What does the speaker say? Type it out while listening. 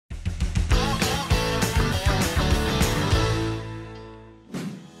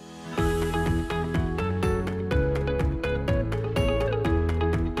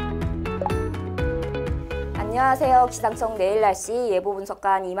안녕하세요. 기상청 내일날씨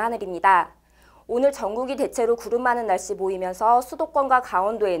예보분석관 임하늘입니다. 오늘 전국이 대체로 구름 많은 날씨 보이면서 수도권과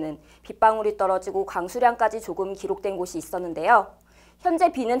강원도에는 빗방울이 떨어지고 강수량까지 조금 기록된 곳이 있었는데요.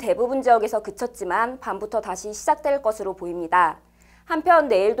 현재 비는 대부분 지역에서 그쳤지만 밤부터 다시 시작될 것으로 보입니다. 한편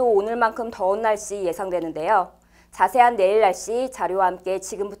내일도 오늘만큼 더운 날씨 예상되는데요. 자세한 내일 날씨 자료와 함께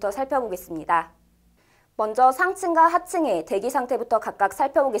지금부터 살펴보겠습니다. 먼저 상층과 하층의 대기 상태부터 각각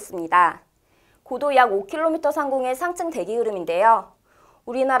살펴보겠습니다. 고도 약 5km 상공의 상층 대기 흐름인데요.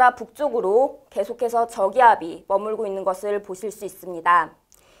 우리나라 북쪽으로 계속해서 저기압이 머물고 있는 것을 보실 수 있습니다.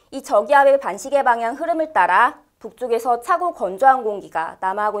 이 저기압의 반시계 방향 흐름을 따라 북쪽에서 차고 건조한 공기가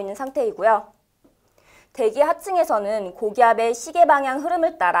남하하고 있는 상태이고요. 대기 하층에서는 고기압의 시계 방향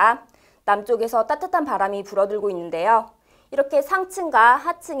흐름을 따라 남쪽에서 따뜻한 바람이 불어들고 있는데요. 이렇게 상층과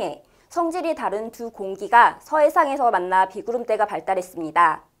하층에 성질이 다른 두 공기가 서해상에서 만나 비구름대가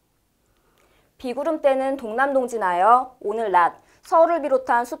발달했습니다. 비구름대는 동남동진하여 오늘 낮 서울을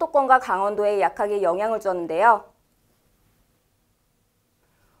비롯한 수도권과 강원도에 약하게 영향을 줬는데요.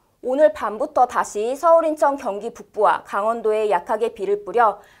 오늘 밤부터 다시 서울, 인천, 경기 북부와 강원도에 약하게 비를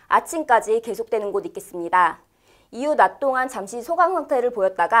뿌려 아침까지 계속되는 곳 있겠습니다. 이후 낮 동안 잠시 소강 상태를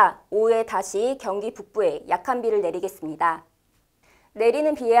보였다가 오후에 다시 경기 북부에 약한 비를 내리겠습니다.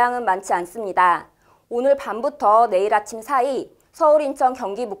 내리는 비의 양은 많지 않습니다. 오늘 밤부터 내일 아침 사이 서울, 인천,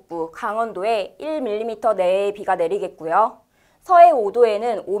 경기 북부, 강원도에 1mm 내외의 비가 내리겠고요. 서해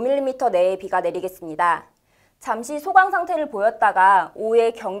 5도에는 5mm 내외의 비가 내리겠습니다. 잠시 소강 상태를 보였다가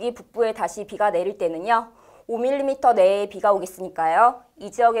오후에 경기 북부에 다시 비가 내릴 때는요. 5mm 내외의 비가 오겠으니까요.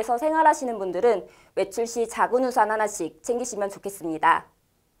 이 지역에서 생활하시는 분들은 외출 시 작은 우산 하나씩 챙기시면 좋겠습니다.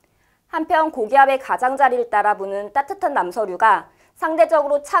 한편 고기압의 가장자리를 따라 부는 따뜻한 남서류가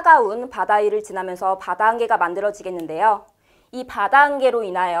상대적으로 차가운 바다 위를 지나면서 바다 안개가 만들어지겠는데요. 이 바다 안개로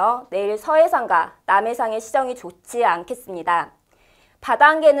인하여 내일 서해상과 남해상의 시정이 좋지 않겠습니다. 바다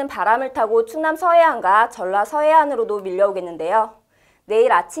안개는 바람을 타고 충남 서해안과 전라 서해안으로도 밀려오겠는데요.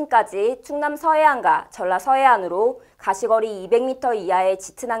 내일 아침까지 충남 서해안과 전라 서해안으로 가시거리 200m 이하의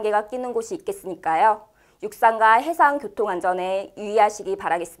짙은 안개가 끼는 곳이 있겠으니까요. 육상과 해상 교통 안전에 유의하시기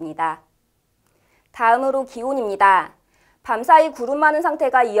바라겠습니다. 다음으로 기온입니다. 밤사이 구름 많은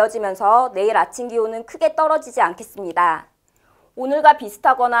상태가 이어지면서 내일 아침 기온은 크게 떨어지지 않겠습니다. 오늘과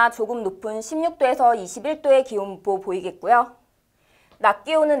비슷하거나 조금 높은 16도에서 21도의 기온보 보이겠고요. 낮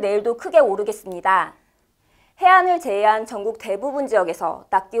기온은 내일도 크게 오르겠습니다. 해안을 제외한 전국 대부분 지역에서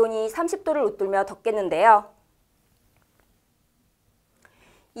낮 기온이 30도를 웃돌며 덥겠는데요.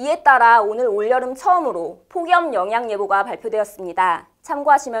 이에 따라 오늘 올여름 처음으로 폭염 영향예보가 발표되었습니다.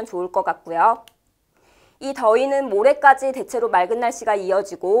 참고하시면 좋을 것 같고요. 이 더위는 모레까지 대체로 맑은 날씨가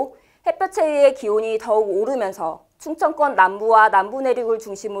이어지고 햇볕에 의해 기온이 더욱 오르면서 충청권 남부와 남부 내륙을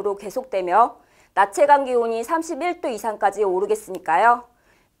중심으로 계속되며 낮 체감 기온이 31도 이상까지 오르겠으니까요.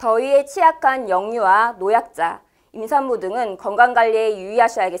 더위에 취약한 영유아, 노약자, 임산부 등은 건강관리에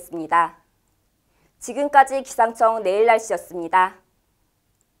유의하셔야겠습니다. 지금까지 기상청 내일날씨였습니다.